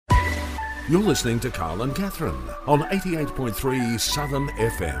You're listening to Carl and Catherine on 88.3 Southern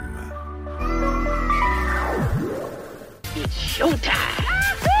FM. It's showtime.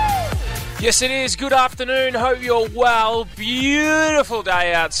 Yes, it is. Good afternoon. Hope you're well. Beautiful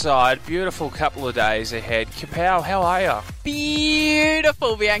day outside. Beautiful couple of days ahead. Kapow, how are you?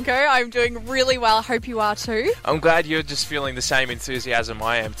 Beautiful, Bianco. I'm doing really well. Hope you are too. I'm glad you're just feeling the same enthusiasm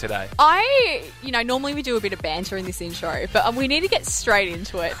I am today. Normally we do a bit of banter in this intro, but we need to get straight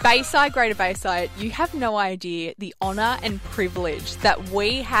into it. Bayside, Greater Bayside, you have no idea the honour and privilege that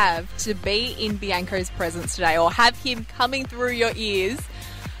we have to be in Bianco's presence today, or have him coming through your ears.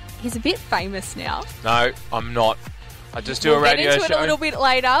 He's a bit famous now. No, I'm not. I just do a radio show. We'll get into it a little bit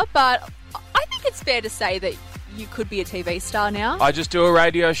later, but I think it's fair to say that you could be a TV star now. I just do a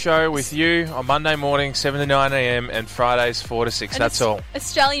radio show with you on Monday morning, 7 to 9 a.m, and Fridays, 4 to 6. That's all.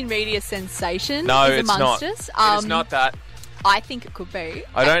 Australian media sensation no, is it's amongst not. us. It's not that. I think it could be.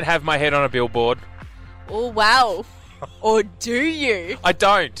 I don't have my head on a billboard. Oh, wow. Or do you? I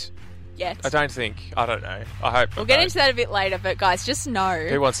don't. Yet. I don't think. I don't know. I hope. We'll get into that a bit later, but guys, just know...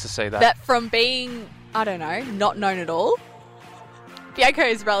 Who wants to see that? That from being, I don't know, not known at all, Bianco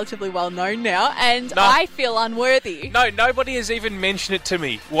is relatively well known now, and I feel unworthy. No, nobody has even mentioned it to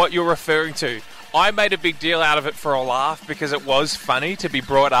me, what you're referring to. I made a big deal out of it for a laugh because it was funny to be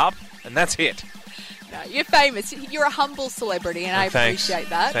brought up, and that's it. No, you're famous. You're a humble celebrity, and I appreciate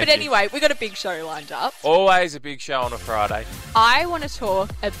that. But anyway, we've got a big show lined up. Always a big show on a Friday. I want to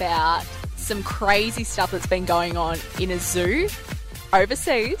talk about some crazy stuff that's been going on in a zoo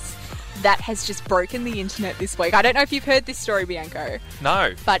overseas that has just broken the internet this week. I don't know if you've heard this story, Bianco.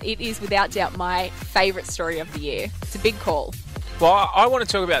 No. But it is without doubt my favourite story of the year. It's a big call. Well, I want to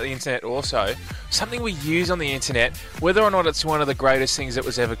talk about the internet also. Something we use on the internet, whether or not it's one of the greatest things that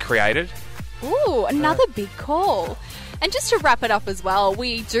was ever created. Ooh, another big call. And just to wrap it up as well,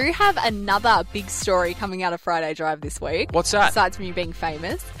 we do have another big story coming out of Friday Drive this week. What's that? Besides from you being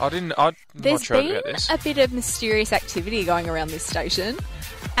famous. I'm not sure about this. There's been a bit of mysterious activity going around this station.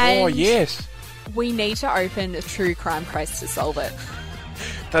 And yes. we need to open a true crime case to solve it.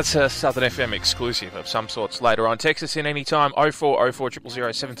 That's a Southern FM exclusive of some sorts later on. Text us in anytime, 0404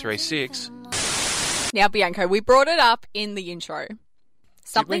 000 736. Now, Bianco, we brought it up in the intro.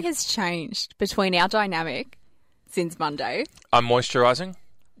 Something has changed between our dynamic since Monday. I'm moisturising?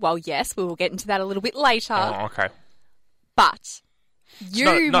 Well, yes, we will get into that a little bit later. Oh, okay. But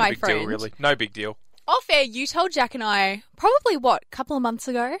you, not my a big friend, deal, really. No big deal. Off air, you told Jack and I, probably a couple of months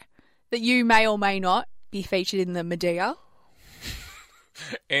ago, that you may or may not be featured in the Medea.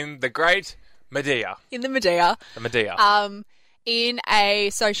 In the great Medea. In the Medea. The Medea. In a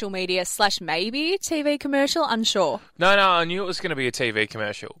social media / maybe TV commercial, unsure. No, I knew it was going to be a TV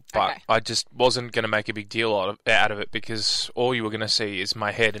commercial, but okay. I just wasn't going to make a big deal out of it because all you were going to see is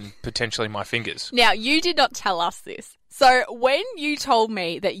my head and potentially my fingers. Now, you did not tell us this. So when you told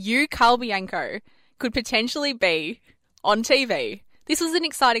me that you, Carl Bianco, could potentially be on TV, this was an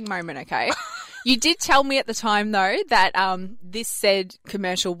exciting moment, okay? You did tell me at the time, though, that this said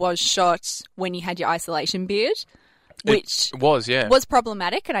commercial was shot when you had your isolation beard. Which was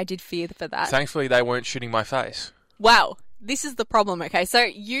problematic, and I did fear for that. Thankfully, they weren't shooting my face. Wow, this is the problem, okay? So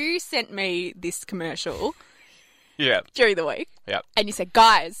you sent me this commercial during the week. Yeah. And you said,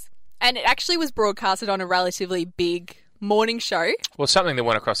 guys, and it actually was broadcasted on a relatively big morning show. Well, something that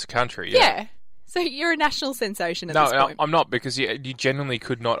went across the country, Yeah. So you're a national sensation at this point. No, I'm not, because you genuinely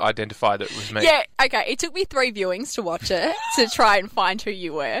could not identify that it was me. Yeah, okay. It took me 3 viewings to watch it to try and find who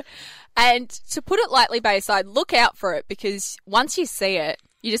you were. And to put it lightly, Bayside, look out for it, because once you see it,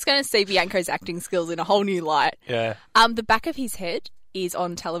 you're just going to see Bianco's acting skills in a whole new light. Yeah. The back of his head is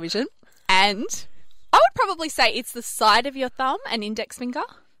on television, and I would probably say it's the side of your thumb and index finger.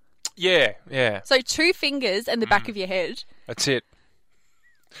 Yeah. So 2 fingers and the back of your head. That's it.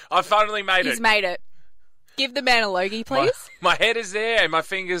 I finally made it. He's made it. Give the man a logie, please. My head is there and my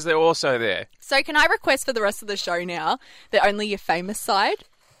fingers, they're also there. So can I request for the rest of the show now that only your famous side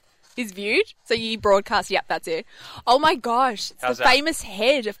is viewed? So you broadcast, yep, that's it. Oh my gosh, it's the famous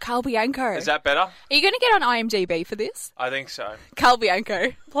head of Carl Bianco. Is that better? Are you going to get on IMDb for this? I think so. Carl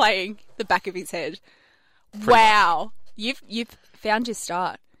Bianco playing the back of his head. Wow. You've found your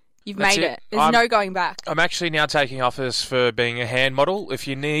start. You've made it. There's no going back. I'm actually now taking offers for being a hand model. If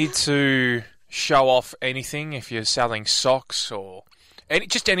you need to show off anything, if you're selling socks or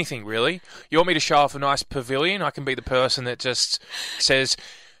just anything really, you want me to show off a nice pavilion, I can be the person that just says,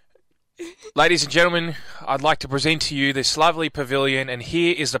 ladies and gentlemen, I'd like to present to you this lovely pavilion, and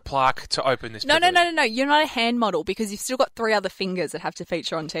here is the plaque to open this pavilion. No. You're not a hand model, because you've still got 3 other fingers that have to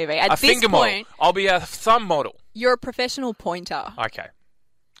feature on TV. A finger model. I'll be a thumb model. You're a professional pointer. Okay.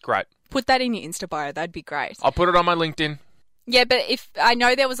 Great. Put that in your Insta bio. That'd be great. I'll put it on my LinkedIn. Yeah, but if I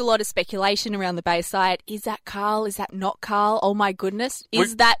know there was a lot of speculation around the Bayside. Is that Carl? Is that not Carl? Oh my goodness!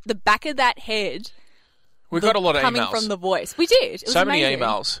 Is that the back of that head? We got a lot of coming emails. from the voice. We did. It was so many amazing.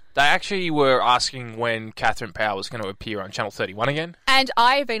 emails. They actually were asking when Catherine Power was going to appear on Channel 31 again. And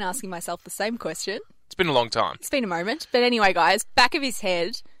I have been asking myself the same question. It's been a long time. It's been a moment. But anyway, guys, back of his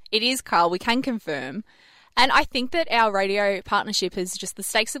head, it is Carl. We can confirm. And I think that our radio partnership has just, the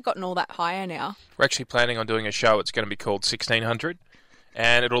stakes have gotten all that higher now. We're actually planning on doing a show. It's going to be called 1600.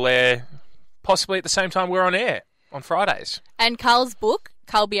 And it'll air possibly at the same time we're on air on Fridays. And Carl's book,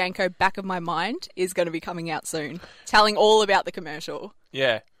 Carl Bianco, Back of My Mind, is going to be coming out soon, telling all about the commercial.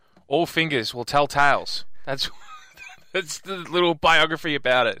 Yeah. All fingers will tell tales. That's the little biography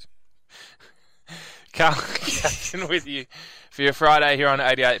about it. Carl Catherine with you for your Friday here on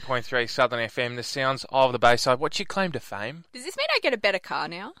 88.3 Southern FM. The sounds of the Bayside. What's your claim to fame? Does this mean I get a better car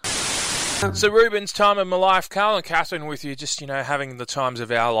now? So Ruben's time of my life. Carl and Catherine with you, just, having the times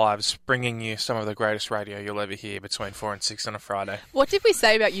of our lives, bringing you some of the greatest radio you'll ever hear between 4 and 6 on a Friday. What did we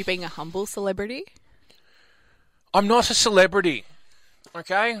say about you being a humble celebrity? I'm not a celebrity,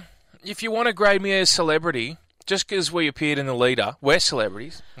 okay? If you want to grade me as a celebrity, just because we appeared in the Leader, we're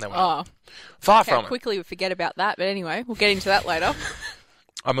celebrities. No, we're not. Far from it. Quickly we forget about that, but anyway, we'll get into that later.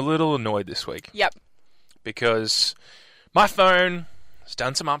 I'm a little annoyed this week. Yep. Because my phone has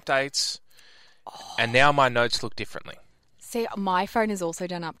done some updates, and now my notes look differently. See, my phone has also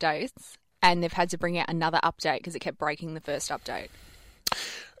done updates, and they've had to bring out another update because it kept breaking the first update.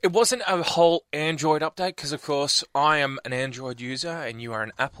 It wasn't a whole Android update because, of course, I am an Android user and you are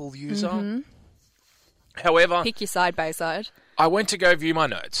an Apple user. Mm-hmm. However, pick your side, Bayside. I went to go view my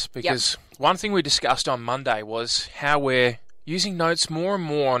notes because one thing we discussed on Monday was how we're using notes more and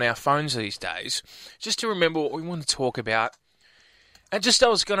more on our phones these days just to remember what we want to talk about. And just as I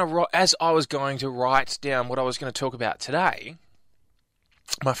was going to write down what I was going to talk about today,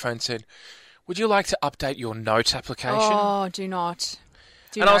 my phone said, "Would you like to update your notes application?" Oh, do not.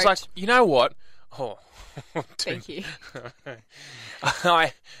 And I was like, you know what? Oh, thank you.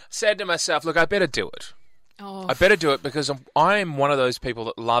 I said to myself, look, I better do it. Oh. I better do it because I'm one of those people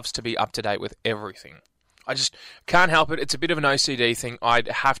that loves to be up to date with everything. I just can't help it. It's a bit of an OCD thing. I'd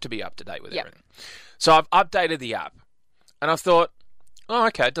have to be up to date with everything. So I've updated the app, and I thought, oh,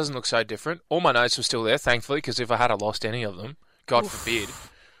 okay, it doesn't look so different. All my notes were still there, thankfully, because if I had lost any of them, God forbid,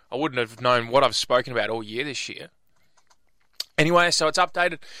 I wouldn't have known what I've spoken about all year this year. Anyway, so it's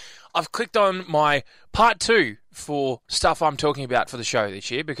updated. I've clicked on my part 2 for stuff I'm talking about for the show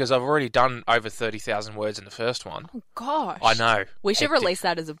this year because I've already done over 30,000 words in the first one. Oh, gosh. I know. We should release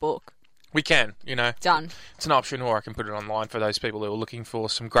that as a book. We can, Done. It's an option, or I can put it online for those people who are looking for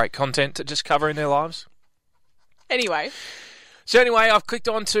some great content to just cover in their lives. Anyway, I've clicked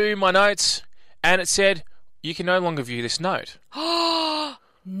onto my notes and it said, you can no longer view this note. No.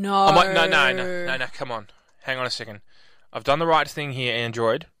 I'm like, no, come on. Hang on a second. I've done the right thing here,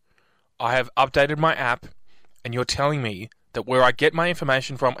 Android. I have updated my app, and you're telling me that where I get my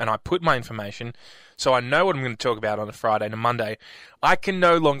information from, and I put my information, so I know what I'm going to talk about on a Friday and a Monday, I can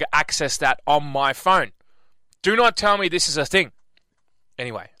no longer access that on my phone. Do not tell me this is a thing.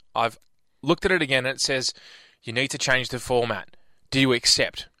 Anyway, I've looked at it again, and it says, you need to change the format. Do you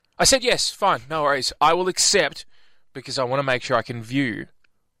accept? I said, yes, fine, no worries. I will accept, because I want to make sure I can view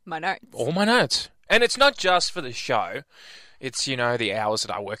my notes. All my notes. And it's not just for the show. It's, the hours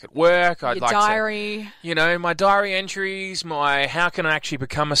that I work at work. Your diary. My diary entries, my how can I actually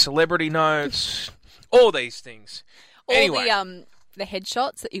become a celebrity notes, all these things. Anyway, the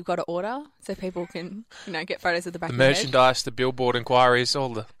headshots that you've got to order so people can, get photos of the back the of the head. merchandise, the billboard inquiries, all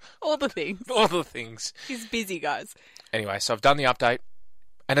the things. All the things. He's busy, guys. Anyway, so I've done the update,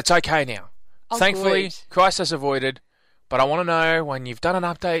 and it's okay now. Oh, Thankfully, good. crisis avoided, but I want to know when you've done an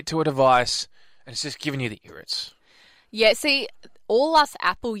update to a device and it's just giving you the irrits. Yeah, see, all us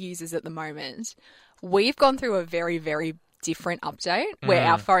Apple users at the moment, we've gone through a very, very different update where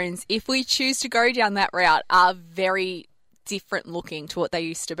our phones, if we choose to go down that route, are very different looking to what they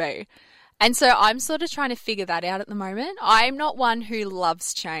used to be. And so I'm sort of trying to figure that out at the moment. I'm not one who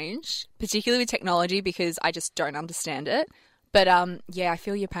loves change, particularly with technology, because I just don't understand it. But, I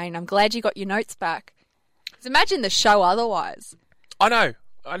feel your pain. I'm glad you got your notes back. 'Cause imagine the show otherwise. I know.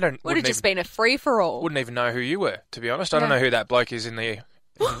 Would have just been a free-for-all. Wouldn't even know who you were, to be honest. I don't know who that bloke is in the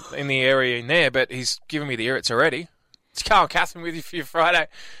area in there, but he's giving me the irrits already. It's Carl Catherine with you for your Friday.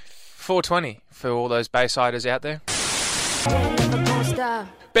 4:20 for all those Baysiders out there.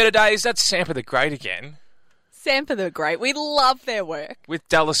 Better Days, that's Sampa the Great again. Samford are great. We love their work. With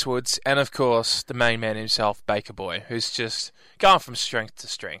Dallas Woods and, of course, the main man himself, Baker Boy, who's just going from strength to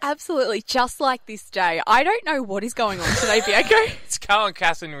strength. Absolutely, just like this day. I don't know what is going on today, Bianco. It's Carl and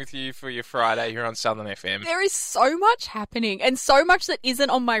Catherine with you for your Friday here on Southern FM. There is so much happening and so much that isn't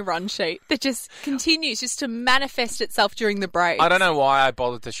on my run sheet that just continues just to manifest itself during the break. I don't know why I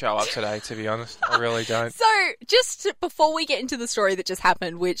bothered to show up today, to be honest. I really don't. So, before we get into the story that just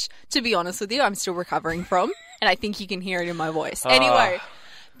happened, which, to be honest with you, I'm still recovering from, and I think you can hear it in my voice. Anyway,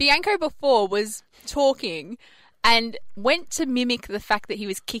 Bianco before was talking and went to mimic the fact that he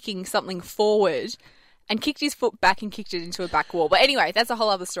was kicking something forward and kicked his foot back and kicked it into a back wall. But anyway, that's a whole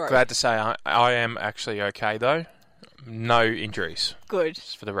other story. Glad to say I am actually okay, though. No injuries. Good.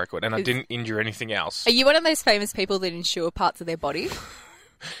 Just for the record. And I didn't injure anything else. Are you one of those famous people that insure parts of their body?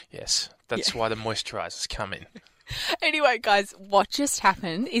 Yes. That's why the moisturisers come in. Anyway, guys, what just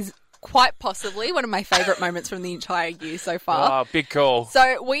happened is quite possibly one of my favourite moments from the entire year so far. Oh, big call.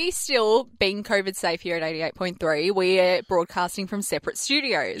 So we still, being COVID safe here at 88.3, we are broadcasting from separate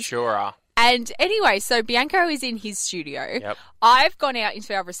studios. Sure are. And anyway, so Bianco is in his studio. Yep. I've gone out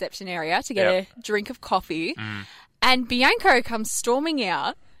into our reception area to get a drink of coffee. And Bianco comes storming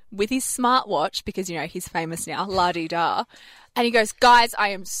out with his smartwatch because, you know, he's famous now, la-di-da. And he goes, guys, I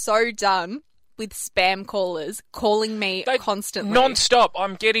am so done with spam callers calling me constantly. Non-stop.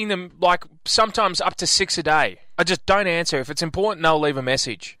 I'm getting them, like, sometimes up to 6 a day. I just don't answer. If it's important, I'll leave a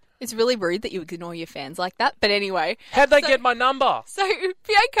message. It's really rude that you ignore your fans like that. But anyway. How'd they get my number? So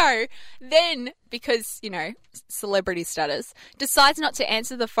Bianco then, because, you know, celebrity status, decides not to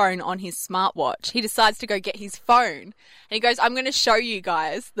answer the phone on his smartwatch. He decides to go get his phone. And he goes, I'm going to show you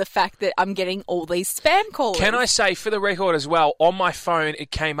guys the fact that I'm getting all these spam calls. Can I say, for the record as well, on my phone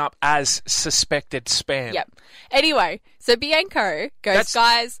it came up as suspected spam. Yep. Anyway, so Bianco goes,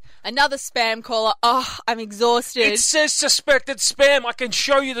 guys, another spam caller. Oh, I'm exhausted. It says suspected spam. I can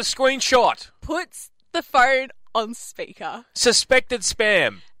show you the screenshot. Puts the phone on speaker. Suspected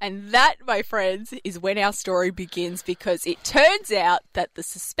spam. And that, my friends, is when our story begins, because it turns out that the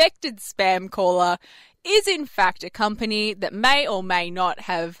suspected spam caller is in fact a company that may or may not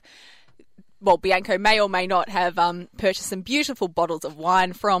have, well, Bianco may or may not have purchased some beautiful bottles of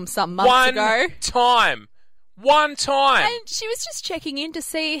wine from some months ago. One time. And she was just checking in to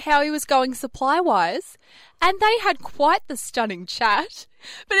see how he was going supply-wise. And they had quite the stunning chat.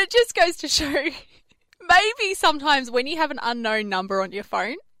 But it just goes to show, maybe sometimes when you have an unknown number on your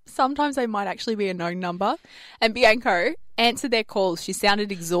phone, sometimes they might actually be a known number. And Bianco answered their calls. She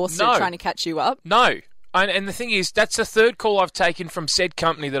sounded exhausted trying to catch you up. No. And the thing is, that's the third call I've taken from said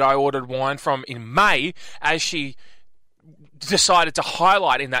company that I ordered wine from in May, as she decided to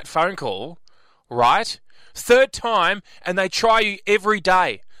highlight in that phone call, right? Third time, and they try you every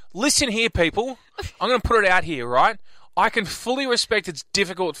day. Listen here, people. I'm going to put it out here, right? I can fully respect it's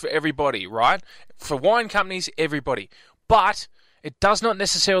difficult for everybody, right? For wine companies, everybody. But it does not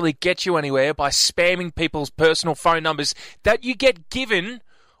necessarily get you anywhere by spamming people's personal phone numbers that you get given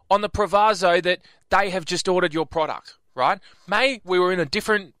on the proviso that they have just ordered your product, right? May, we were in a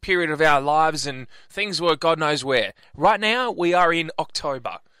different period of our lives and things were God knows where. Right now, we are in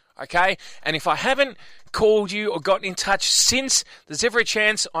October, okay? And if I haven't called you or gotten in touch since, there's every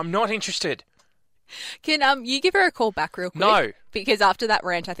chance I'm not interested. Can you give her a call back real quick? No. Because after that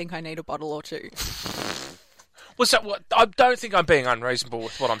rant, I think I need a bottle or two. Well, so what? I don't think I'm being unreasonable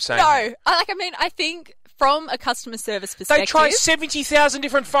with what I'm saying. No. I think from a customer service perspective... They tried 70,000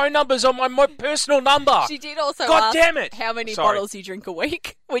 different phone numbers on my personal number. She did also God ask damn it. how many bottles you drink a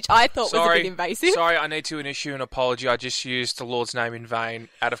week, which I thought was a bit invasive. Sorry, I need to issue an apology. I just used the Lord's name in vain,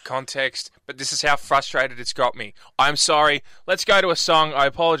 out of context. But this is how frustrated it's got me. I'm sorry. Let's go to a song. I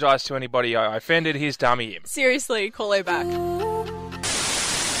apologise to anybody I offended. Here's Dummy Him. Seriously, call her back.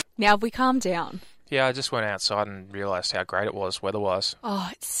 Now, have we calmed down? Yeah, I just went outside and realised how great it was, weather-wise. Oh,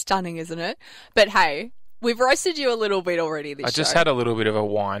 it's stunning, isn't it? But hey, we've roasted you a little bit already this show. I just had a little bit of a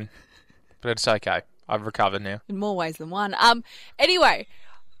wine, but it's okay. I've recovered now. In more ways than one. Anyway,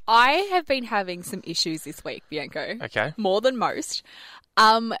 I have been having some issues this week, Bianco. Okay. More than most.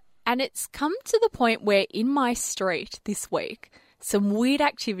 And it's come to the point where in my street this week, some weird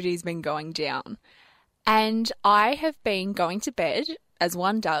activity has been going down. And I have been going to bed, as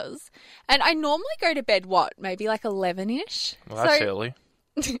one does. And I normally go to bed, maybe like 11-ish? Well, that's early.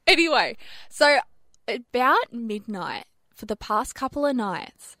 Anyway, so about midnight for the past couple of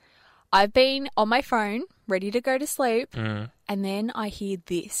nights, I've been on my phone, ready to go to sleep, and then I hear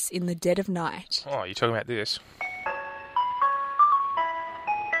this in the dead of night. Oh, you're talking about this.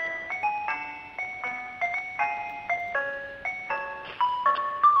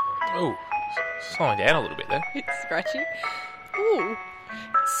 Oh, Slowing down a little bit there. It's scratchy. Ooh.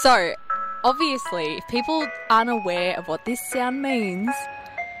 So, obviously, if people aren't aware of what this sound means,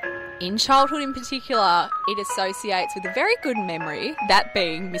 in childhood in particular, it associates with a very good memory, that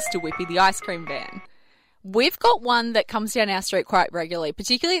being Mr. Whippy the ice cream van. We've got one that comes down our street quite regularly,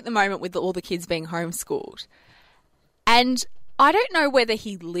 particularly at the moment with all the kids being homeschooled. And I don't know whether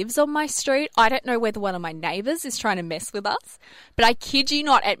he lives on my street. I don't know whether one of my neighbours is trying to mess with us. But I kid you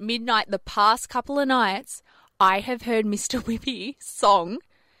not, at midnight the past couple of nights, I have heard Mr. Whippy song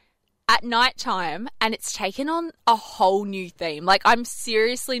at night time, and it's taken on a whole new theme. Like, I'm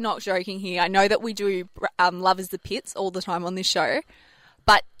seriously not joking here. I know that we do Love is the Pits all the time on this show.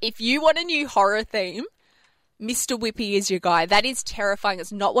 But if you want a new horror theme, Mr. Whippy is your guy. That is terrifying.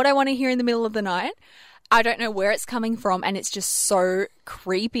 It's not what I want to hear in the middle of the night. I don't know where it's coming from, and it's just so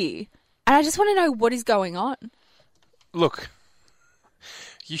creepy. And I just want to know what is going on. Look,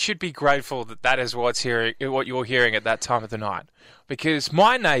 you should be grateful that that is what you're hearing at that time of the night. Because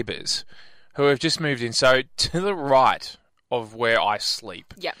my neighbours, who have just moved in, so to the right of where I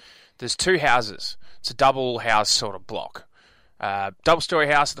sleep, Yep. there's two houses. It's a double house sort of block. Double-storey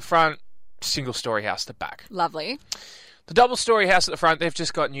house at the front, single-storey house at the back. Lovely. The double-storey house at the front, they've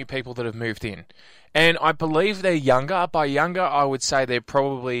just got new people that have moved in. And I believe they're younger. By younger, I would say they're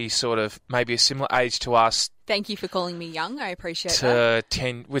probably sort of maybe a similar age to us. Thank you for calling me young. I appreciate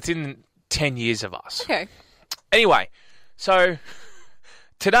that. Within 10 years of us. Okay. Anyway, so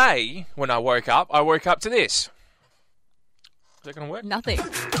today, when I woke up to this. Is that going to work? Nothing.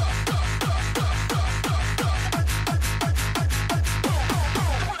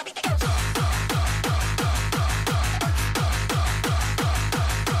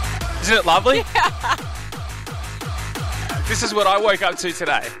 Isn't it lovely? Yeah. This is what I woke up to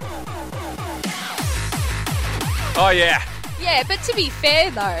today. Oh, yeah. Yeah, but to be fair,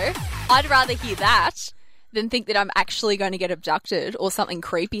 though, I'd rather hear that than think that I'm actually going to get abducted or something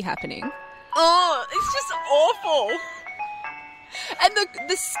creepy happening. Oh, it's just awful. And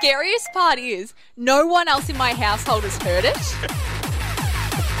the scariest part is no one else in my household has heard it.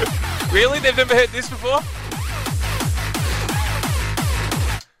 Really? They've never heard this before?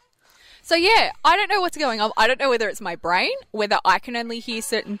 So, yeah, I don't know what's going on. I don't know whether it's my brain, whether I can only hear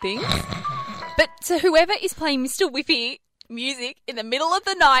certain things. But to whoever is playing Mr. Whippy music in the middle of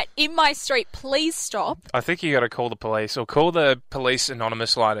the night in my street, please stop. I think you got to call the police or call the police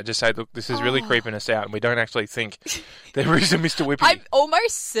anonymous line and just say, look, this is really creeping us out and we don't actually think there is a Mr. Whippy. I'm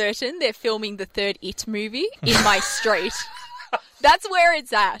almost certain they're filming the third It movie in my street. That's where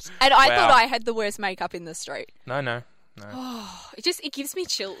it's at. And I thought I had the worst makeup in the street. No. It gives me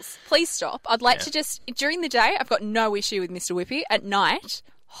chills. Please stop. I'd like to just, during the day, I've got no issue with Mr. Whippy. At night,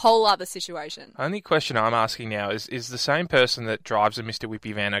 whole other situation. Only question I'm asking now is the same person that drives a Mr.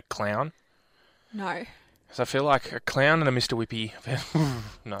 Whippy van a clown? No. Because I feel like a clown and a Mr. Whippy van,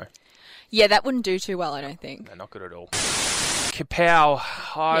 no. Yeah, that wouldn't do too well, I don't think. No, not good at all. Kapow,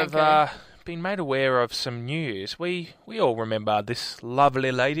 I've been made aware of some news. We all remember this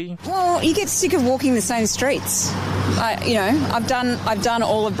lovely lady. Well, you get sick of walking the same streets. I've done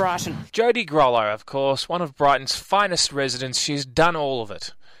all of Brighton. Jodie Grollo, of course, one of Brighton's finest residents. She's done all of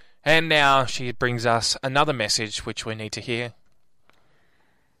it. And now she brings us another message which we need to hear.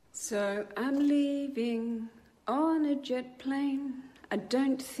 So I'm leaving on a jet plane. I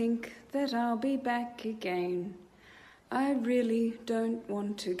don't think that I'll be back again. I really don't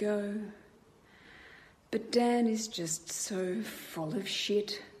want to go. But Dan is just so full of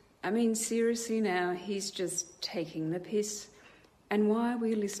shit. I mean, seriously now, he's just taking the piss. And why are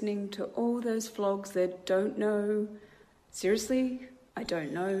we listening to all those vlogs that don't know? Seriously, I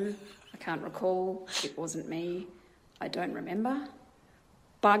don't know. I can't recall. It wasn't me. I don't remember.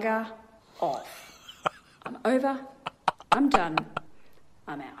 Bugger off. I'm over. I'm done.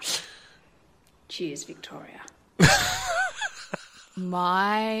 I'm out. Cheers, Victoria.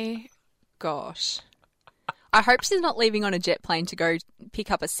 My gosh. I hope she's not leaving on a jet plane to go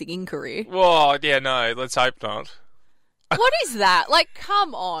pick up a singing career. Whoa, yeah, no, let's hope not. What is that? Like,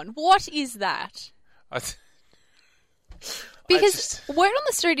 come on. What is that? Because word on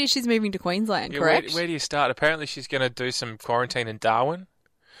the street is she's moving to Queensland, correct? Where do you start? Apparently she's going to do some quarantine in Darwin.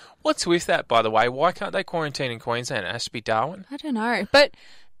 What's with that, by the way? Why can't they quarantine in Queensland? It has to be Darwin. I don't know. But,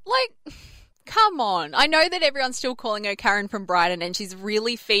 like, come on. I know that everyone's still calling her Karen from Brighton and she's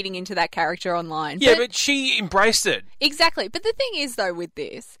really feeding into that character online. Yeah, but she embraced it. Exactly. But the thing is, though, with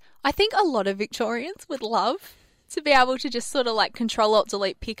this, I think a lot of Victorians would love to be able to just sort of like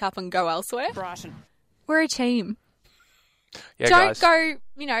Control-Alt-Delete, pick up and go elsewhere. Brighton. We're a team. Yeah, Don't guys. go,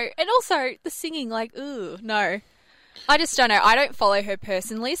 and also the singing, like, ooh, no. I just don't know. I don't follow her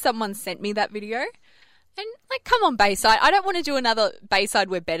personally. Someone sent me that video. And, like, come on, Bayside. I don't want to do another Bayside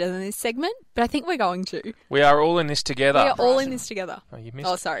We're Better Than This segment, but I think we're going to. We are all in this together. We are all in this together. Oh, you missed,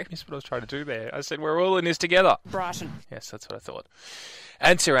 Oh, sorry. missed what I was trying to do there. I said we're all in this together. Brighton. Yes, that's what I thought.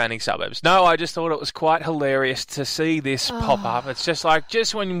 And surrounding suburbs. No, I just thought it was quite hilarious to see this pop up. It's just like,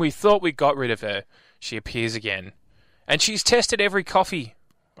 just when we thought we got rid of her, she appears again. And she's tested every coffee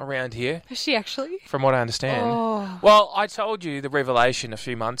around here, Is she actually? from what I understand. Oh. Well, I told you the revelation a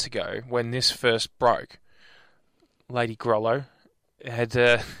few months ago when this first broke. Lady Grollo had Is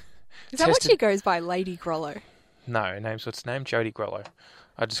that what tested- she goes by, Lady Grollo? No, her name's what's her name? Jodie Grollo.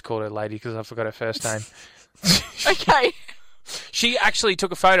 I just called her Lady because I forgot her first name. Okay. She actually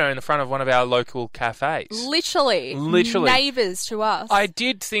took a photo in the front of one of our local cafes. Literally. Neighbours to us. I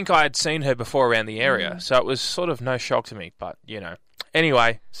did think I had seen her before around the area, so it was sort of no shock to me, but, you know.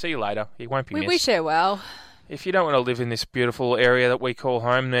 Anyway, see you later. You won't be we missed. wish her well. If you don't want to live in this beautiful area that we call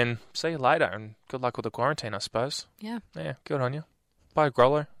home, then see you later, and good luck with the quarantine, I suppose. Yeah. Yeah, good on you. Bye,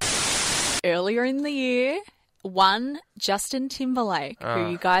 Grollo. Earlier in the year, one Justin Timberlake, who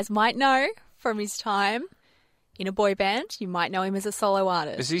you guys might know from his time in a boy band. You might know him as a solo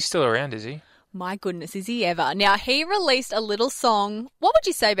artist. Is he still around, is he? My goodness, is he ever? Now, he released a little song, what would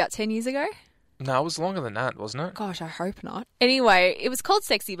you say, about 10 years ago? No, it was longer than that, wasn't it? Gosh, I hope not. Anyway, it was called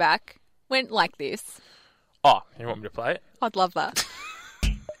Sexy Back. Went like this. Oh, you want me to play it? I'd love that.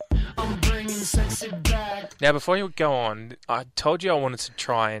 Now, before you go on, I told you I wanted to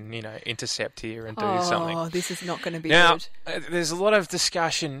try and, intercept here and do something. Oh, this is not going to be Now, good. there's a lot of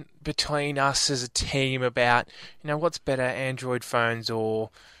discussion between us as a team about, what's better, Android phones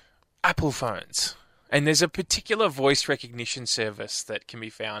or Apple phones. And there's a particular voice recognition service that can be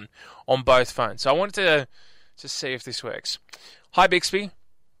found on both phones. So I wanted to just see if this works. Hi, Bixby.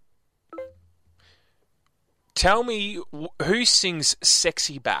 Tell me who sings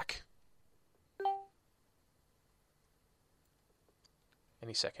Sexy Back?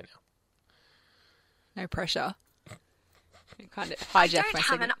 Any second now. No pressure. You kind of hijacked my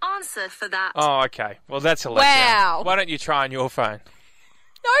segment. answer for that. Oh, okay. Well, that's a letdown. Wow. Why don't you try on your phone?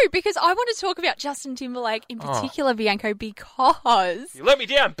 No, because I want to talk about Justin Timberlake in particular, Bianco, because You let me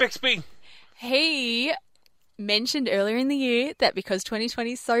down, Bixby. he mentioned earlier in the year that because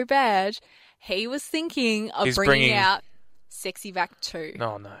 2020 is so bad, he was thinking of He's bringing bringing- out Sexy Back 2.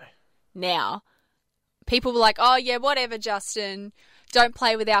 No, no. Now, people were like, oh, yeah, whatever, Justin. Don't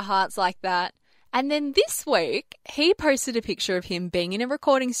play with our hearts like that. And then this week, he posted a picture of him being in a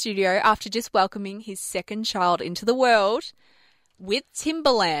recording studio after just welcoming his second child into the world with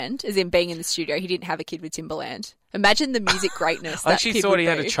Timbaland, as in being in the studio. He didn't have a kid with Timbaland. Imagine the music greatness. I that actually kid thought would he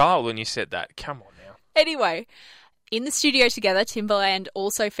had be. a child when you said that. Come on now. Anyway, in the studio together, Timbaland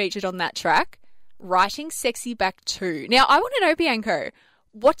also featured on that track, writing Sexy Back 2. Now, I want to know, Bianco,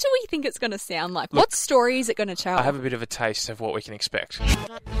 what do we think it's going to sound like? What story is it going to tell? I have a bit of a taste of what we can expect.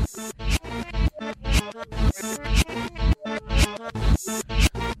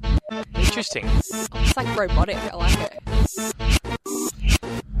 Interesting. It's like robotic. I like it.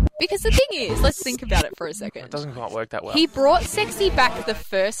 Because the thing is, let's think about it for a second. It doesn't quite work that well. He brought Sexy back the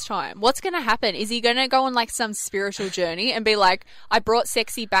first time. What's going to happen? Is he going to go on like some spiritual journey and be like, I brought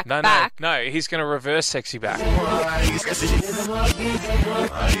Sexy back No, back? no, he's going to reverse Sexy Back.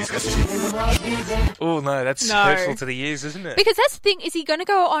 Oh, no, that's No. hurtful to the ears, isn't it? Because that's the thing. Is he going to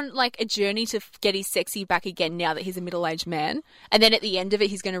go on like a journey to get his sexy back again now that he's a middle-aged man? And then at the end of it,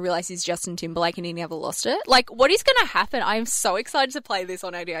 he's going to realise he's Justin Timberlake and he never lost it? Like, what is going to happen? I am so excited to play this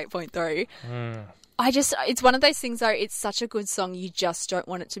on 88.3. It's one of those things though, it's such a good song, you just don't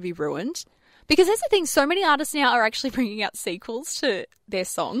want it to be ruined. Because that's the thing, so many artists now are actually bringing out sequels to their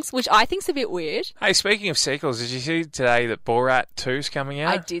songs, which I think's a bit weird. Hey, speaking of sequels, did you see today that Borat 2's coming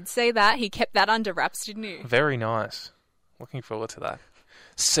out? I did see that. He kept that under wraps, didn't he? Very nice. Looking forward to that.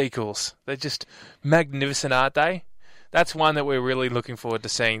 Sequels. They're just magnificent, aren't they? That's one that we're really looking forward to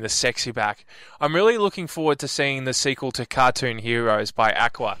seeing, the Sexy Back. I'm really looking forward to seeing the sequel to Cartoon Heroes by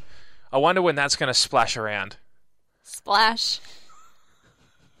Aqua. I wonder when that's going to splash around. Splash.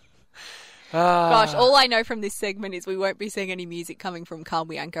 Gosh, all I know from this segment is we won't be seeing any music coming from Carl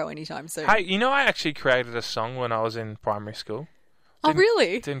Bianco anytime soon. Hey, you know I actually created a song when I was in primary school. Oh,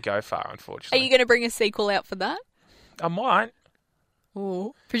 really? Didn't go far, Are unfortunately. you going to bring a sequel out for that? I might.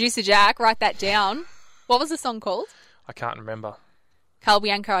 Ooh. Producer Jack, write that down. What was the song called? I can't remember. Carl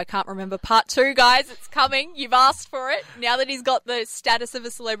Bianco, I can't remember. Part 2, guys, it's coming. You've asked for it. Now that he's got the status of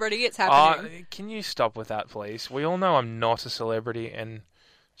a celebrity, it's happening. Can you stop with that, please? We all know I'm not a celebrity, and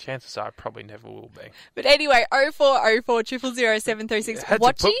Chances are I probably never will be. But anyway, 0404 000 736. Had to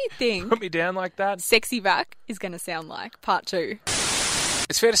What do you think Put me down like that. Sexy Back is going to sound like? Part 2.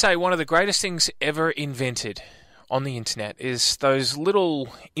 It's fair to say one of the greatest things ever invented on the internet is those little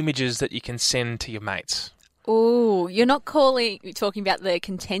images that you can send to your mates. Oh, you're not talking about the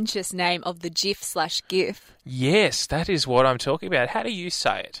contentious name of the GIF/GIF. Yes, that is what I'm talking about. How do you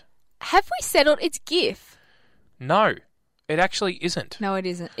say it? Have we settled it's GIF? No, it actually isn't. No, it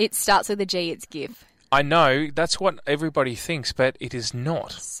isn't. It starts with a G, it's GIF. I know, that's what everybody thinks, but it is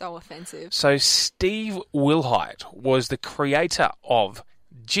not. So offensive. So Steve Wilhite was the creator of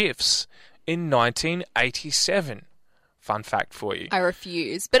GIFs in 1987. Fun fact for you. I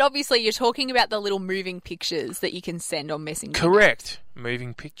refuse. But obviously you're talking about the little moving pictures that you can send on Messenger. Correct.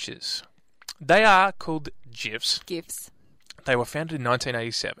 Moving pictures. They are called GIFs. GIFs. They were founded in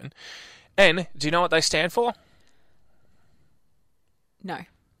 1987. And do you know what they stand for? No.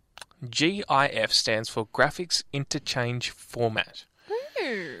 GIF stands for Graphics Interchange Format.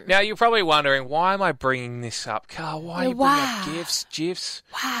 Now, you're probably wondering, why am I bringing this up? Carl, why are you bringing up GIFs, GIFs,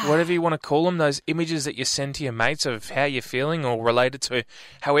 whatever you want to call them, those images that you send to your mates of how you're feeling or related to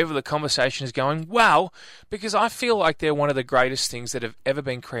however the conversation is going? Well, because I feel like they're one of the greatest things that have ever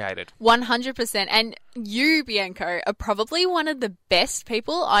been created. 100%. And you, Bianco, are probably one of the best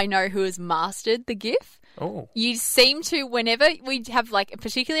people I know who has mastered the GIF. Oh. You seem to, whenever we have, like,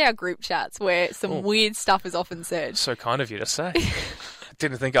 particularly our group chats where some weird stuff is often said. So kind of you to say.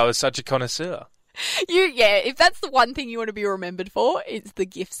 Didn't think I was such a connoisseur. If that's the one thing you want to be remembered for, it's the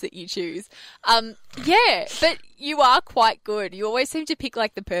gifts that you choose. But you are quite good. You always seem to pick,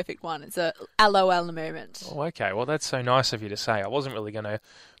 like, the perfect one. It's a LOL moment. Oh, okay. Well, that's so nice of you to say. I wasn't really going to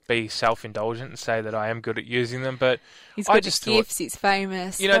be self-indulgent and say that I am good at using them, but he's good I just at gifs, he's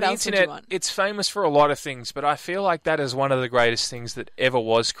famous. You know, what the else internet, would you want? it's famous for a lot of things, but I feel like that is one of the greatest things that ever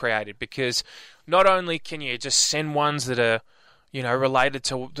was created, because not only can you just send ones that are, you know, related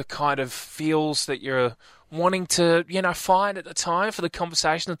to the kind of feels that you're wanting to, you know, find at the time for the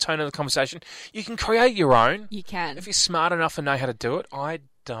conversation, the tone of the conversation, you can create your own. You can. If you're smart enough and know how to do it. I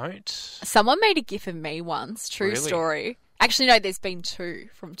don't. Someone made a gif of me once. True Really? story. Actually, no, there's been two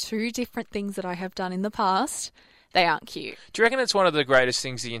from two different things that I have done in the past. They aren't cute. Do you reckon it's one of the greatest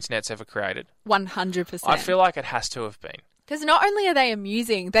things the internet's ever created? 100%. I feel like it has to have been. Because not only are they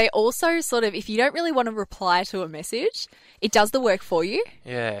amusing, they also sort of, if you don't really want to reply to a message, it does the work for you.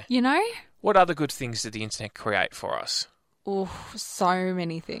 Yeah. You know? What other good things did the internet create for us? Oh, so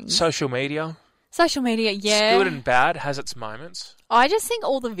many things. Social media. Social media, yeah. It's good and bad, has its moments. I just think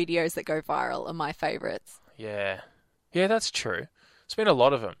all the videos that go viral are my favourites. Yeah. Yeah, that's true. There's been a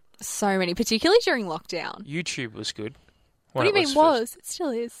lot of them. So many, particularly during lockdown. YouTube was good. What do you mean was? It still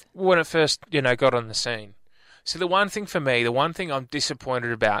is. When it first, you know, got on the scene. So the one thing for me, the one thing I'm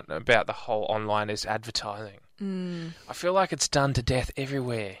disappointed about the whole online is advertising. I feel like it's done to death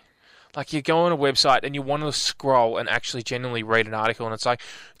everywhere. Like, you go on a website and you want to scroll and actually genuinely read an article, and it's like,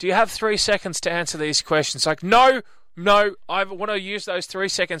 do you have 3 seconds to answer these questions? Like, no, I want to use those 3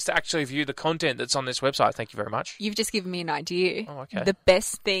 seconds to actually view the content that's on this website. Thank you very much. You've just given me an idea. Oh, okay. The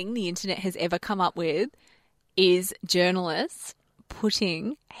best thing the internet has ever come up with is journalists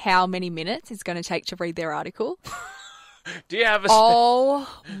putting how many minutes it's going to take to read their article. Do you have a... Oh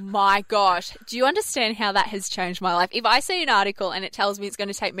my gosh. Do you understand how that has changed my life? If I see an article and it tells me it's going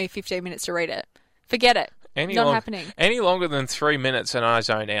to take me 15 minutes to read it, forget it. Not happening. Any longer than 3 minutes and I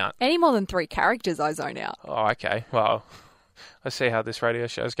zone out. Any more than 3 characters, I zone out. Oh, okay. Well, let's see how this radio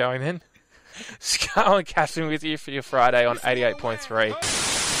show's going then. Scarl and Catherine with you for your Friday on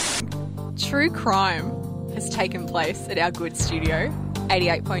 88.3. True crime has taken place at our good studio,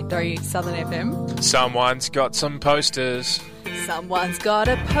 88.3 Southern FM. Someone's got some posters. Someone's got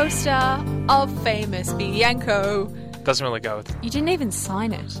a poster of famous Bianco. Doesn't really go with... You didn't even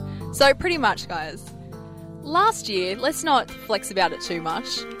sign it. So pretty much, guys, last year, let's not flex about it too much,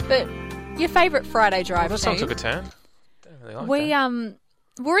 but your favourite Friday drive That song team, took a turn. Don't really like we that.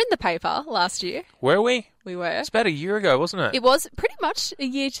 were in the paper last year. Were we? We were. It's about a year ago, wasn't it? It was pretty much a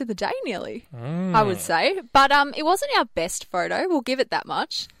year to the day, nearly, I would say. But it wasn't our best photo. We'll give it that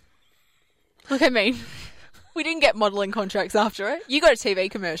much. Look at me. We didn't get modelling contracts after it. You got a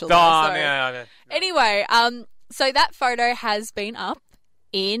TV commercial. Though, No. Anyway, so that photo has been up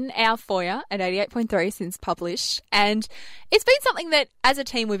in our foyer at 88.3 since published. And it's been something that, as a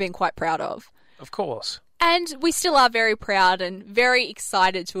team, we've been quite proud of. Of course. And we still are very proud and very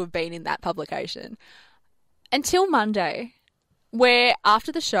excited to have been in that publication. Until Monday, where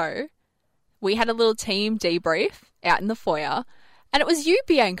after the show, we had a little team debrief out in the foyer, and it was you,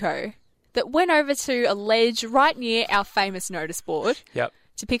 Bianco, that went over to a ledge right near our famous notice board. Yep.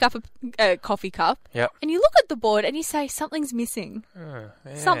 to pick up a coffee cup. Yep. And you look at the board and you say, something's missing.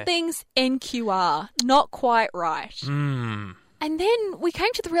 Yeah. Something's NQR, not quite right. Mm. And then we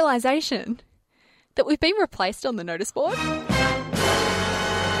came to the realisation that we've been replaced on the notice board.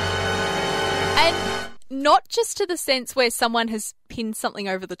 And not just to the sense where someone has pinned something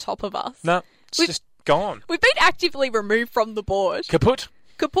over the top of us. No, it's just gone. We've been actively removed from the board. Kaput.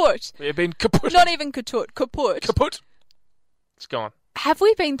 Kaput. We've been kaput. Not even kaput. Kaput. Kaput. It's gone. Have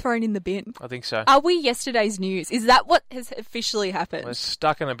we been thrown in the bin? I think so. Are we yesterday's news? Is that what has officially happened? We're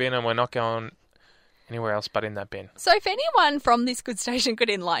stuck in a bin and we're not going anywhere else but in that bin. So if anyone from this good station could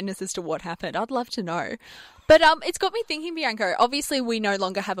enlighten us as to what happened, I'd love to know. But it's got me thinking, Bianco, obviously we no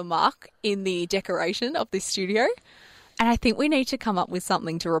longer have a mark in the decoration of this studio, and I think we need to come up with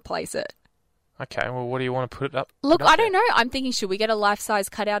something to replace it. Okay, well, what do you want to put it up? Look, I don't know. I'm thinking, should we get a life-size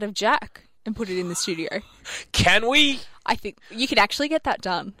cutout of Jack and put it in the studio? Can we? I think you could actually get that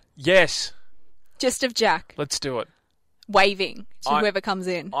done. Yes. Just of Jack Let's do it. waving to whoever comes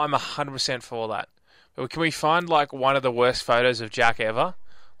in. I'm 100% for that. But can we find, like, one of the worst photos of Jack ever?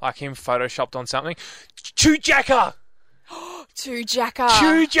 Like him photoshopped on something? Chew Jacker! To Jacker.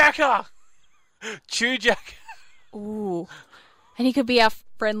 Chew Jacker! Chew Jack. Ooh. And he could be our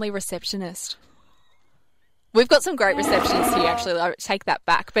friendly receptionist. We've got some great receptionists here, actually. I take that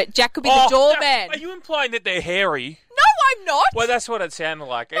back. But Jack could be the doorman. Are you implying that they're hairy? No, I'm not. Well, that's what it sounded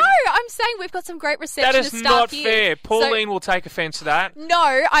like. No, I'm saying we've got some great That receptionist is staff not here. fair. Pauline will take offence to that. No,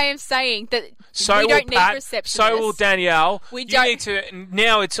 I am saying that So we will don't need Pat. receptionists. So will Danielle. We You don't- need to.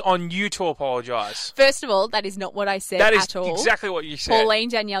 Now it's on you to apologise. First of all, that is not what I said That is at all. exactly what you said. Pauline,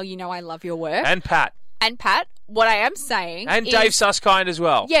 Danielle, you know I love your work. And Pat. And Pat, what I am saying And is... Dave Suskind as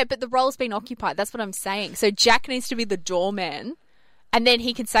well. Yeah, but the role's been occupied. That's what I'm saying. So Jack needs to be the doorman, and then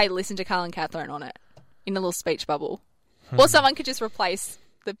he can say, listen to Carl and Catherine on it, in a little speech bubble. Or someone could just replace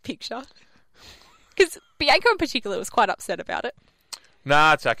the picture. Because Bianco in particular was quite upset about it.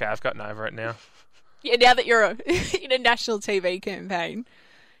 Nah, it's okay. I've gotten over it now. Yeah, now that you're in a national TV campaign,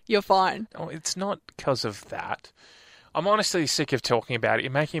 you're fine. Oh, it's not because of that. I'm honestly sick of talking about it.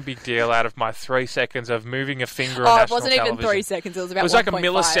 You're making a big deal out of my 3 seconds of moving a finger on Oh, it national wasn't even television. 3 seconds. It was about It was like a 1.5.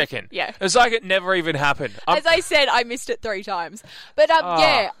 millisecond. Yeah. It was like it never even happened. As I said, I missed it 3 times. But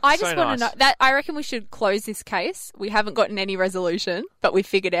yeah, I just so want to nice. know that I reckon we should close this case. We haven't gotten any resolution, but we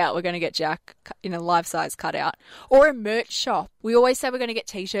figured out we're going to get Jack in a life-size cutout or a merch shop. We always say we're going to get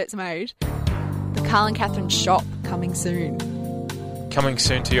T-shirts made. The Carl and Catherine shop coming soon. Coming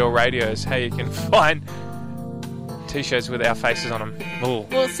soon to your radios. Hey, you can find T-shirts with our faces on them. Ooh.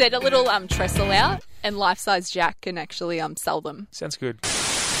 We'll set a little trestle out, and life-size Jack can actually sell them. Sounds good.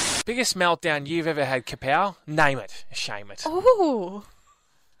 Biggest meltdown you've ever had, Kapow? Name it. Shame it. Oh,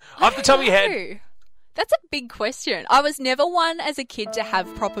 Off the top of your head. That's a big question. I was never one as a kid to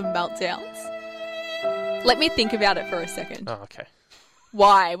have proper meltdowns. Let me think about it for a second. Oh, okay.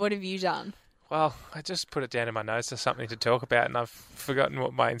 Why? What have you done? Well, I just put it down in my notes as something to talk about, and I've forgotten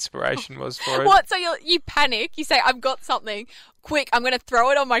what my inspiration was for it. What? So you panic. You say, I've got something. Quick, I'm going to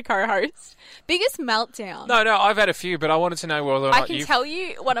throw it on my co-host. Biggest meltdown. No, I've had a few, but I wanted to know whether or I not can you... tell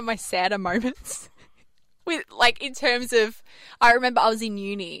you one of my sadder moments. With in terms of, I remember I was in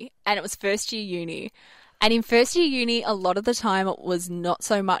uni, and it was first year uni. And in first year uni, a lot of the time it was not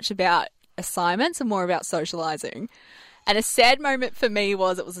so much about assignments and more about socialising. And a sad moment for me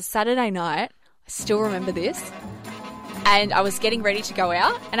was, it was a Saturday night. I still remember this. And I was getting ready to go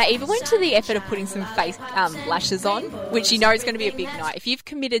out, and I even went to the effort of putting some fake lashes on, which you know is going to be a big night. If you've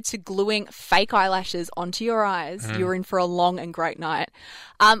committed to gluing fake eyelashes onto your eyes, you're in for a long and great night.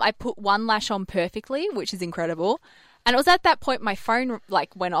 I put one lash on perfectly, which is incredible. And it was at that point my phone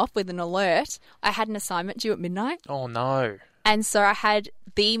went off with an alert. I had an assignment due at midnight. Oh, no. And so I had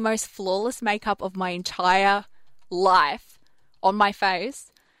the most flawless makeup of my entire life on my face.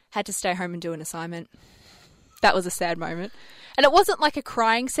 Had to stay home and do an assignment. That was a sad moment. And it wasn't like a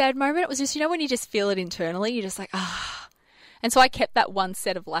crying sad moment. It was just, when you just feel it internally, you're just like, ah. And so I kept that one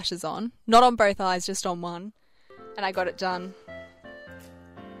set of lashes on. Not on both eyes, just on one. And I got it done.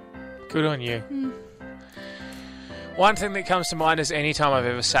 Good on you. One thing that comes to mind is any time I've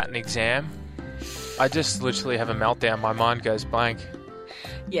ever sat an exam, I just literally have a meltdown. My mind goes blank.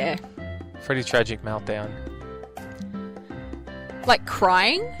 Yeah. Pretty tragic meltdown. Like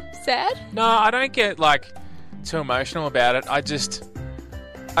crying? Sad? No, I don't get, too emotional about it.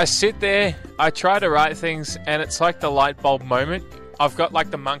 I sit there, I try to write things, and it's like the light bulb moment. I've got,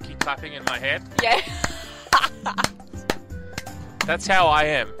 the monkey clapping in my head. Yeah. That's how I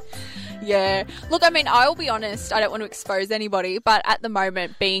am. Yeah. Look, I mean, I'll be honest, I don't want to expose anybody, but at the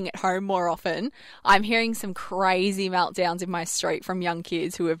moment, being at home more often, I'm hearing some crazy meltdowns in my street from young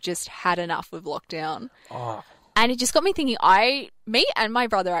kids who have just had enough of lockdown. Oh. And it just got me thinking, me and my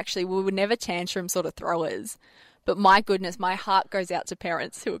brother actually, we were never tantrum sort of throwers. But my goodness, my heart goes out to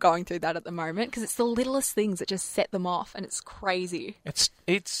parents who are going through that at the moment because it's the littlest things that just set them off, and it's crazy. It's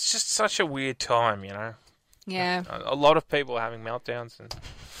just such a weird time, you know. Yeah. A lot of people are having meltdowns, and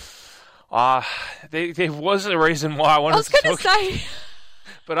there was a reason why I wanted I was to going talk. to say...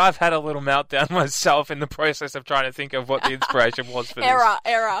 But I've had a little meltdown myself in the process of trying to think of what the inspiration was for this.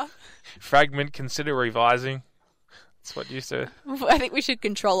 Error. Fragment, consider revising. That's what used to... I think we should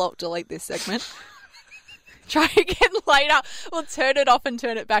Control-Alt-Delete this segment. Try again later. We'll turn it off and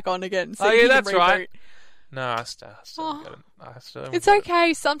turn it back on again. So Oh, you yeah, can that's reboot. right. No, I still Oh. got it. It's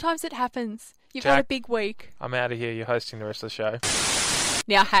okay. Sometimes it happens. You've had a Jack. big week. I'm out of here. You're hosting the rest of the show.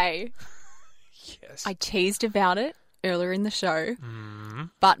 Now, hey, Yes. I teased about it earlier in the show,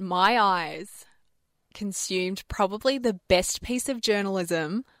 but my eyes consumed probably the best piece of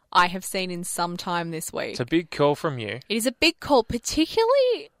journalism I have seen in some time this week. It's a big call from you. It is a big call,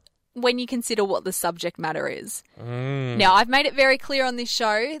 particularly when you consider what the subject matter is. Now, I've made it very clear on this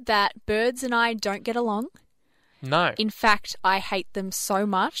show that birds and I don't get along. No. In fact, I hate them so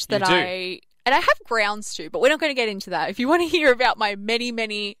much that You do. and I have grounds to, but we're not going to get into that. If you want to hear about my many,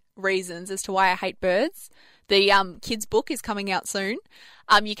 many reasons as to why I hate birds, the kids' book is coming out soon.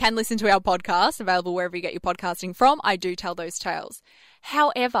 You can listen to our podcast, available wherever you get your podcasting from. I do tell those tales.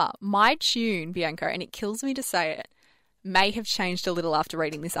 However, my tune, Bianca, and it kills me to say it, may have changed a little after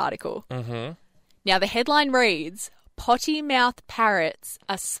reading this article. Mm-hmm. Now, the headline reads, potty-mouthed parrots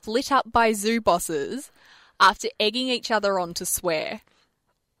are split up by zoo bosses after egging each other on to swear,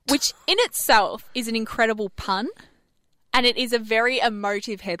 which in itself is an incredible pun, and it is a very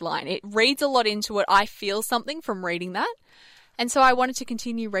emotive headline. It reads a lot into it. I feel something from reading that, and so I wanted to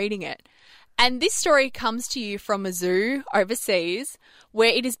continue reading it. And this story comes to you from a zoo overseas where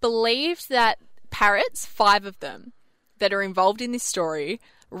it is believed that parrots, 5 of them, that are involved in this story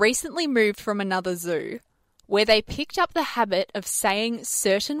recently moved from another zoo where they picked up the habit of saying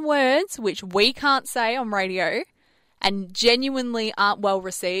certain words which we can't say on radio and genuinely aren't well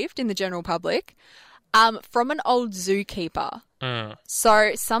received in the general public from an old zookeeper.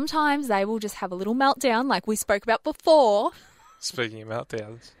 So sometimes they will just have a little meltdown like we spoke about before, Speaking of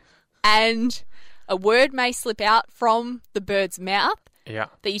meltdowns. and a word may slip out from the bird's mouth Yeah.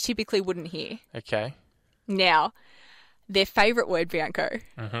 that you typically wouldn't hear. Okay. Now, their favourite word, Bianco,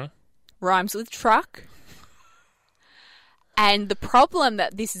 rhymes with truck. And the problem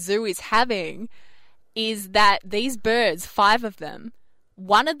that this zoo is having is that these birds, 5 of them,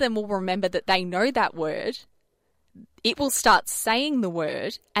 one of them will remember that they know that word. It will start saying the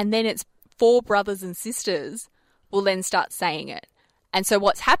word, and then its 4 brothers and sisters will then start saying it. And so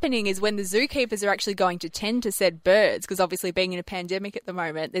what's happening is when the zookeepers are actually going to tend to said birds, because obviously being in a pandemic at the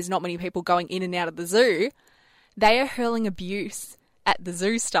moment, there's not many people going in and out of the zoo, they are hurling abuse at the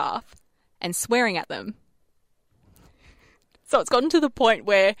zoo staff and swearing at them. So it's gotten to the point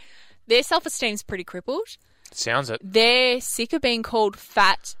where their self-esteem's pretty crippled. Sounds it. They're sick of being called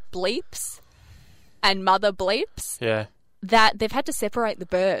fat bleeps and mother bleeps Yeah. that they've had to separate the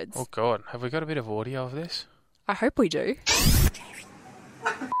birds. Oh, God. Have we got a bit of audio of this? I hope we do.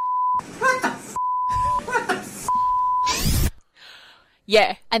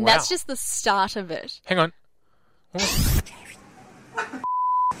 Yeah, and Wow. that's just the start of it. Hang on.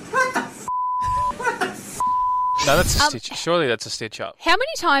 No, that's a stitch. Surely that's a stitch up. How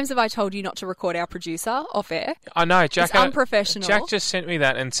many times have I told you not to record our producer off air? I know, Jack. It's unprofessional. Jack just sent me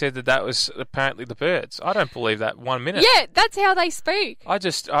that and said that was apparently the birds. I don't believe that 1 minute. Yeah, that's how they speak.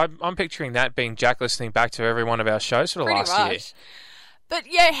 I'm picturing that being Jack listening back to every one of our shows for the Pretty last year. much. But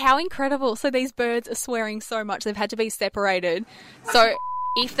yeah, how incredible. So these birds are swearing so much, they've had to be separated. So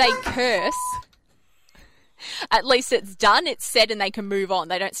if they curse, at least it's done, it's said, and they can move on.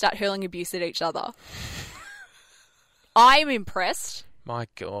 They don't start hurling abuse at each other. I'm impressed. My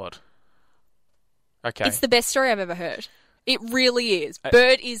God. Okay. It's the best story I've ever heard. It really is.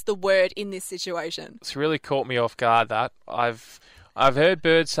 Bird is the word in this situation. It's really caught me off guard, that. I've heard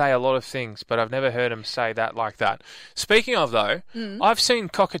birds say a lot of things, but I've never heard them say that like that. Speaking of, though, I've seen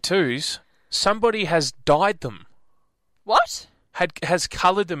cockatoos. Somebody has dyed them. What? Has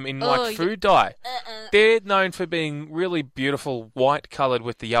coloured them in, Oh, like, food dye. They're known for being really beautiful, white coloured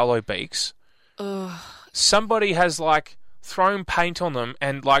with the yellow beaks. Somebody has, like, thrown paint on them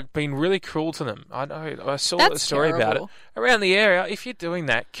and like been really cruel to them. I know. I saw That's the story about it terrible. around the area. If you're doing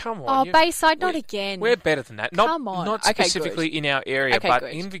that, come on. Oh, Bayside, not again. We're better than that. Not, Come on. Not Okay, specifically in our area, Okay, but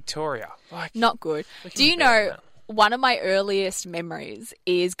good. in Victoria. Like, Not good. we can Do you be better know, than one of my earliest memories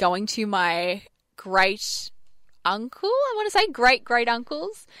is going to my great uncle, I want to say great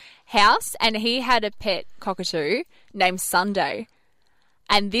uncle's house, and he had a pet cockatoo named Sunday.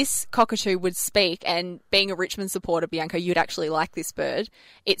 And this cockatoo would speak, and being a Richmond supporter, Bianca, you'd actually like this bird.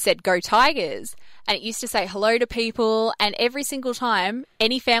 It said, "Go Tigers." And it used to say hello to people, and every single time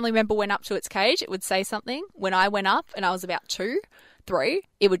any family member went up to its cage, it would say something. When I went up, and I was about 2, 3,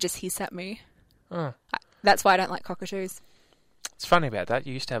 it would just hiss at me. Oh. That's why I don't like cockatoos. It's funny about that.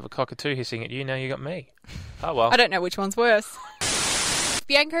 You used to have a cockatoo hissing at you, now you got me. Oh, well. I don't know which one's worse.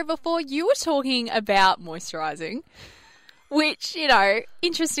 Bianca, before you were talking about moisturising, which, you know,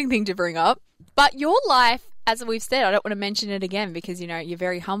 interesting thing to bring up. But your life, as we've said, I don't want to mention it again because, you know, you're a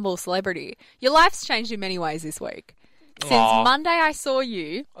very humble celebrity. Your life's changed in many ways this week. Since Aw. Monday I saw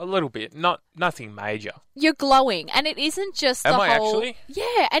you, A little bit. Nothing major. you're glowing. And it isn't just the Am whole... I actually?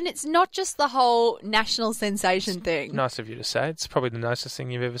 Yeah, and it's not just the whole national sensation thing. Nice of you to say. It's probably the nicest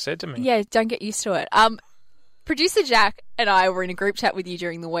thing you've ever said to me. Yeah, don't get used to it. Producer Jack and I were in a group chat with you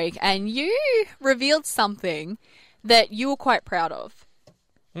during the week, and you revealed something that you were quite proud of.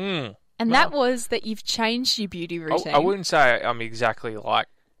 Mm. And that was that you've changed your beauty routine. I wouldn't say I'm exactly, like,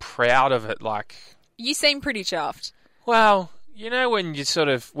 proud of it, like... You seem pretty chuffed. Well, you know when you sort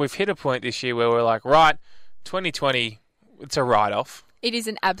of... We've hit a point this year where we're like, right, 2020, it's a write-off. It is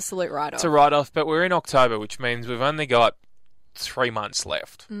an absolute write-off. It's a write-off, but we're in October, which means we've only got 3 months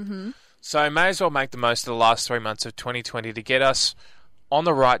left. Mm-hmm. So may as well make the most of the last 3 months of 2020 to get us on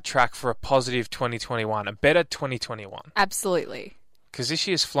the right track for a positive 2021, a better 2021. Absolutely. Because this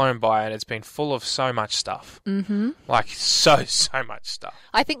year's flown by and it's been full of so much stuff. Mm-hmm. Like, so much stuff.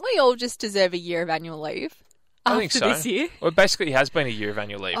 I think we all just deserve a year of annual leave I after think so. this year. Well, it basically has been a year of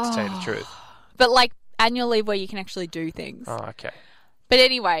annual leave, to tell you the truth. But like annual leave where you can actually do things. Oh, okay. But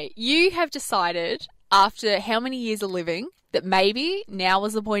anyway, you have decided after how many years of living that maybe now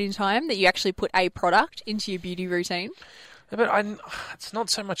was the point in time that you actually put a product into your beauty routine. But it's not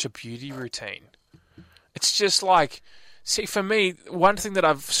so much a beauty routine. It's just like, see, for me, one thing that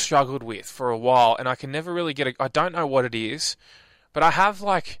I've struggled with for a while, and I can never really I don't know what it is, but I have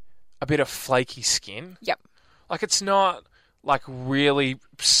like a bit of flaky skin. Yep. Like, it's not like really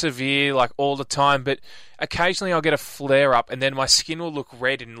severe like all the time, but occasionally I'll get a flare up and then my skin will look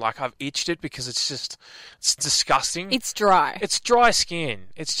red and like I've itched it because it's disgusting. It's dry. It's dry skin.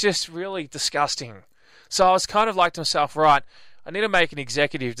 It's just really disgusting. So I was kind of like to myself, right, I need to make an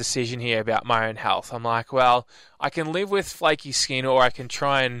executive decision here about my own health. I'm like, well, I can live with flaky skin or I can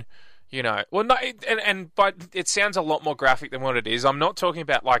try and, you know, well, no, but it sounds a lot more graphic than what it is. I'm not talking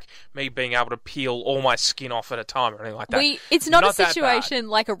about like me being able to peel all my skin off at a time or anything like that. It's not a that bad. situation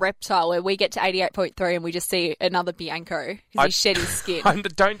like a reptile where we get to 88.3 and we just see another Bianco because he shed his skin.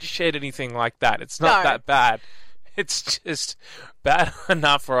 Don't shed anything like that. It's not No. that bad. It's just bad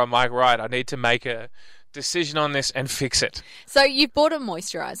enough where I'm like, right, I need to make a decision on this and fix it. So you've bought a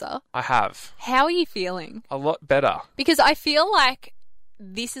moisturiser. I have. How are you feeling? A lot better. Because I feel like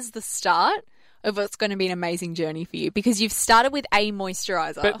this is the start of what's going to be an amazing journey for you because you've started with a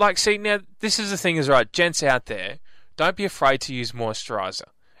moisturiser. But, like, see, now, this is the thing is, right, gents out there, don't be afraid to use moisturiser.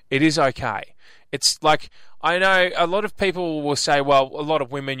 It is okay. It's like, I know a lot of people will say, well, a lot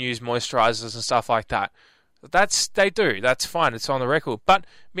of women use moisturisers and stuff like that. They do. That's fine. It's on the record. But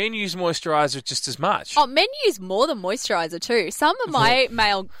men use moisturiser just as much. Oh, men use more than moisturiser too. Some of my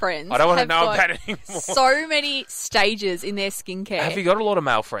male friends I don't want to have know got about it anymore. so many stages in their skincare. Have you got a lot of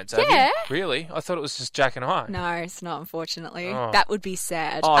male friends? Have Yeah. You? Really? I thought it was just Jack and I. No, it's not, unfortunately. Oh. That would be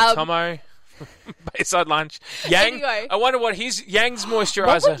sad. Oh, Tomo. Bayside Lunch. Yang. Anyway. I wonder what Yang's what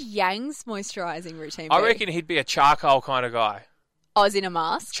moisturiser. would Yang's moisturising routine be? I reckon he'd be a charcoal kind of guy. Oh, is in a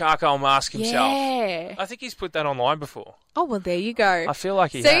mask? Charcoal mask himself. Yeah. I think he's put that online before. Oh, well, there you go. I feel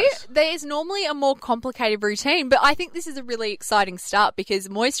like he See, has. there's normally a more complicated routine, but I think this is a really exciting start because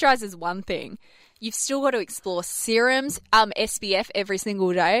moisturiser is one thing. You've still got to explore serums, SPF every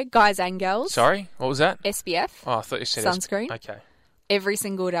single day, guys and girls. Sorry, what was that? SPF Oh, I thought you said Sunscreen? Okay. every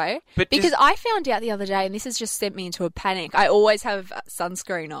single day. But because I found out the other day, and this has just sent me into a panic. I always have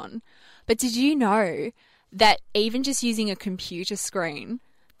sunscreen on. But did you know that even just using a computer screen,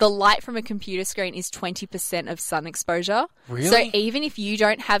 the light from a computer screen is 20% of sun exposure. Really? So even if you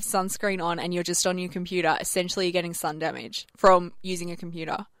don't have sunscreen on and you're just on your computer, essentially you're getting sun damage from using a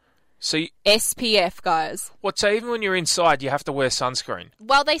computer. So, SPF, guys. so even when you're inside, you have to wear sunscreen?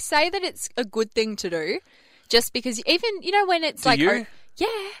 Well, they say that it's a good thing to do Just because even, when it's Do like... you? Yeah.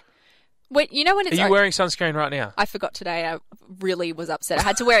 When it's... Are you wearing sunscreen right now? I forgot today. I really was upset. I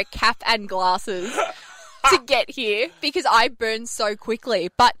had to wear a cap and glasses to get here because I burn so quickly.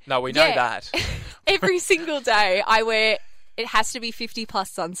 But No, we know that. Every single day I wear... It has to be 50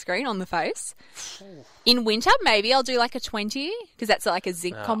 plus sunscreen on the face. In winter, maybe I'll do like a 20 because that's like a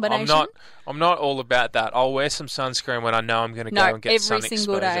zinc combination. I'm not all about that. I'll wear some sunscreen when I know I'm going to go and get sun exposure. Every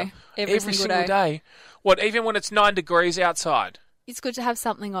single day. Every single day. What, even when it's 9 degrees outside? It's good to have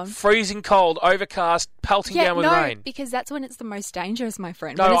something on. Freezing cold, overcast, pelting down with rain. Because that's when it's the most dangerous, my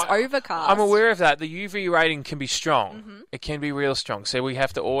friend. No, when it's overcast. I'm aware of that. The UV rating can be strong. Mm-hmm. It can be real strong. So we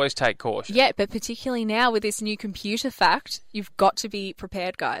have to always take caution. Yeah, but particularly now with this new computer fact, you've got to be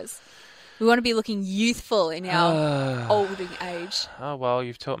prepared, guys. We want to be looking youthful in our olding age. Oh, well,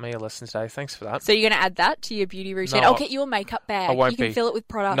 you've taught me a lesson today. Thanks for that. So you're going to add that to your beauty routine? No, I'll get you a makeup bag. I won't You can fill it with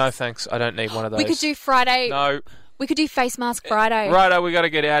products. No, thanks. I don't need one of those. We could do Friday. No. We could do Face Mask Friday. Righto, we got to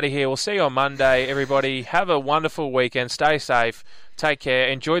get out of here. We'll see you on Monday, everybody. Have a wonderful weekend. Stay safe. Take care.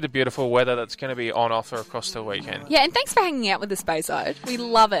 Enjoy the beautiful weather that's going to be on offer across the weekend. Yeah, and thanks for hanging out with us, Bayside. We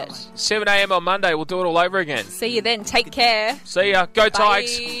love it. 7 a.m. on Monday. We'll do it all over again. See you then. Take care. See ya. Go Bye.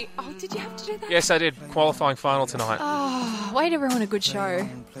 Tigers. Oh, did you have to do that? Yes, I did. Qualifying final tonight. Oh, way to ruin a good show.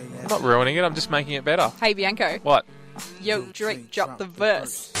 I'm not ruining it. I'm just making it better. Hey, Bianco. What? Yo, Drake, drop the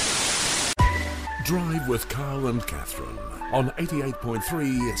verse. Drive with Carl and Catherine on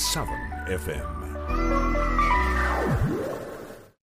 88.3 Southern FM.